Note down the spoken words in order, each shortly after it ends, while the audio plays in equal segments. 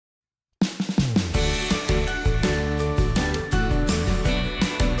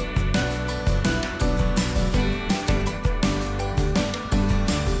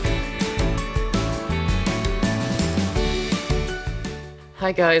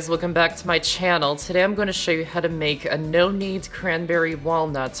Hi guys, welcome back to my channel. Today I'm going to show you how to make a no-knead cranberry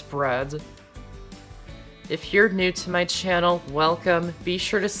walnut bread. If you're new to my channel, welcome. Be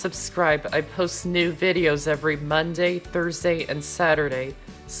sure to subscribe. I post new videos every Monday, Thursday, and Saturday.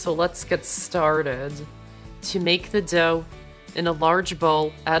 So let's get started. To make the dough, in a large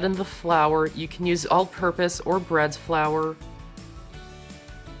bowl, add in the flour. You can use all-purpose or bread flour,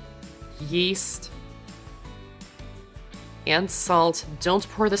 yeast, and salt. Don't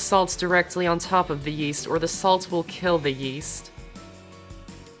pour the salt directly on top of the yeast or the salt will kill the yeast.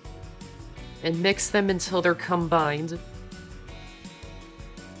 And mix them until they're combined.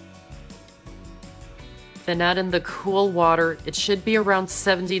 Then add in the cool water. It should be around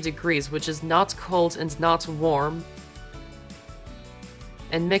 70 degrees, which is not cold and not warm.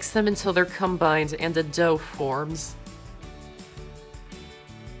 And mix them until they're combined and a dough forms.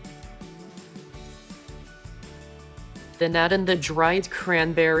 Then add in the dried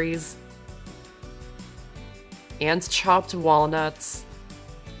cranberries and chopped walnuts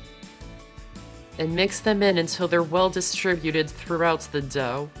and mix them in until they're well distributed throughout the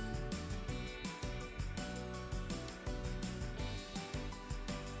dough.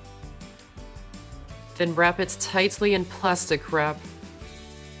 Then wrap it tightly in plastic wrap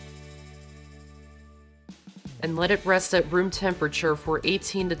and let it rest at room temperature for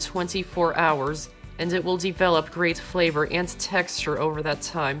 18 to 24 hours. And it will develop great flavor and texture over that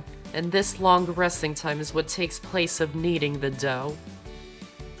time, and this long resting time is what takes place of kneading the dough.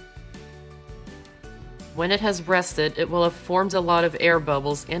 When it has rested, it will have formed a lot of air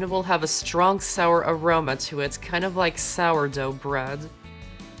bubbles and it will have a strong sour aroma to it, kind of like sourdough bread.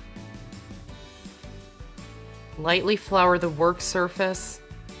 Lightly flour the work surface.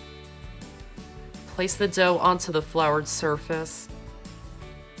 Place the dough onto the floured surface.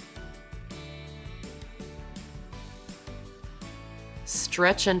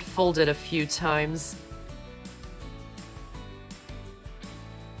 Stretch and fold it a few times.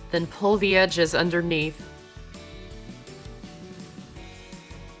 Then pull the edges underneath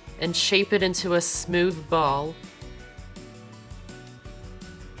and shape it into a smooth ball.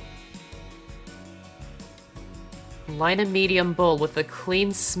 Line a medium bowl with a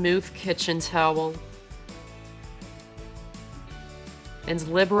clean, smooth kitchen towel and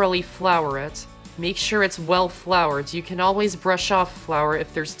liberally flour it. Make sure it's well floured. You can always brush off flour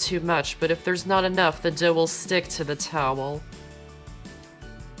if there's too much, but if there's not enough, the dough will stick to the towel.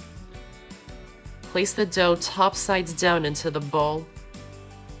 Place the dough top sides down into the bowl.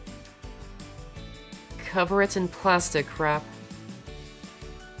 Cover it in plastic wrap.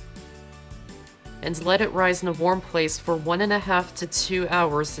 And let it rise in a warm place for 1.5 to 2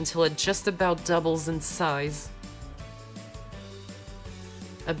 hours until it just about doubles in size.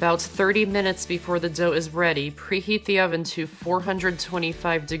 About 30 minutes before the dough is ready, preheat the oven to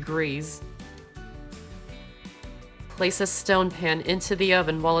 425 degrees. Place a stone pan into the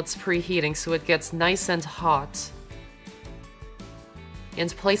oven while it's preheating so it gets nice and hot. And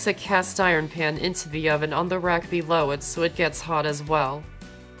place a cast iron pan into the oven on the rack below it so it gets hot as well.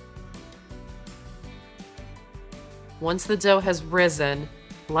 Once the dough has risen,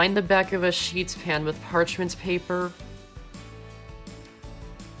 line the back of a sheet pan with parchment paper.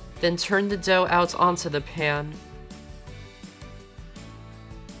 Then turn the dough out onto the pan.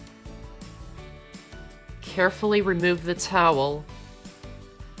 Carefully remove the towel.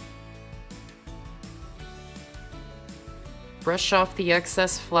 Brush off the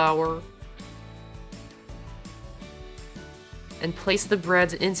excess flour. And place the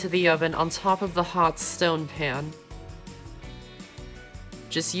bread into the oven on top of the hot stone pan.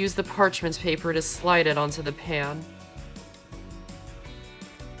 Just use the parchment paper to slide it onto the pan.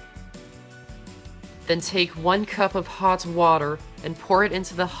 Then take 1 cup of hot water and pour it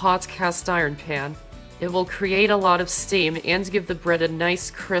into the hot cast iron pan. It will create a lot of steam and give the bread a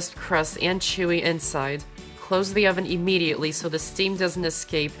nice crisp crust and chewy inside. Close the oven immediately so the steam doesn't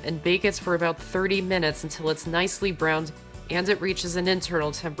escape and bake it for about 30 minutes until it's nicely browned and it reaches an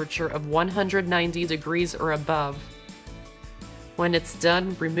internal temperature of 190 degrees or above. When it's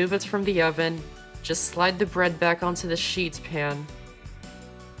done, remove it from the oven. Just slide the bread back onto the sheet pan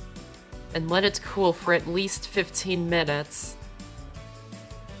and let it cool for at least 15 minutes.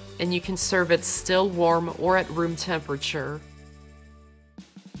 And you can serve it still warm or at room temperature.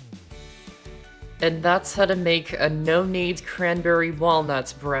 And that's how to make a no-knead cranberry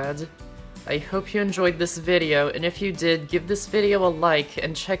walnut bread. I hope you enjoyed this video, and if you did, give this video a like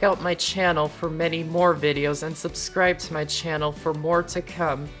and check out my channel for many more videos and subscribe to my channel for more to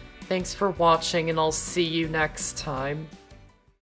come. Thanks for watching and I'll see you next time.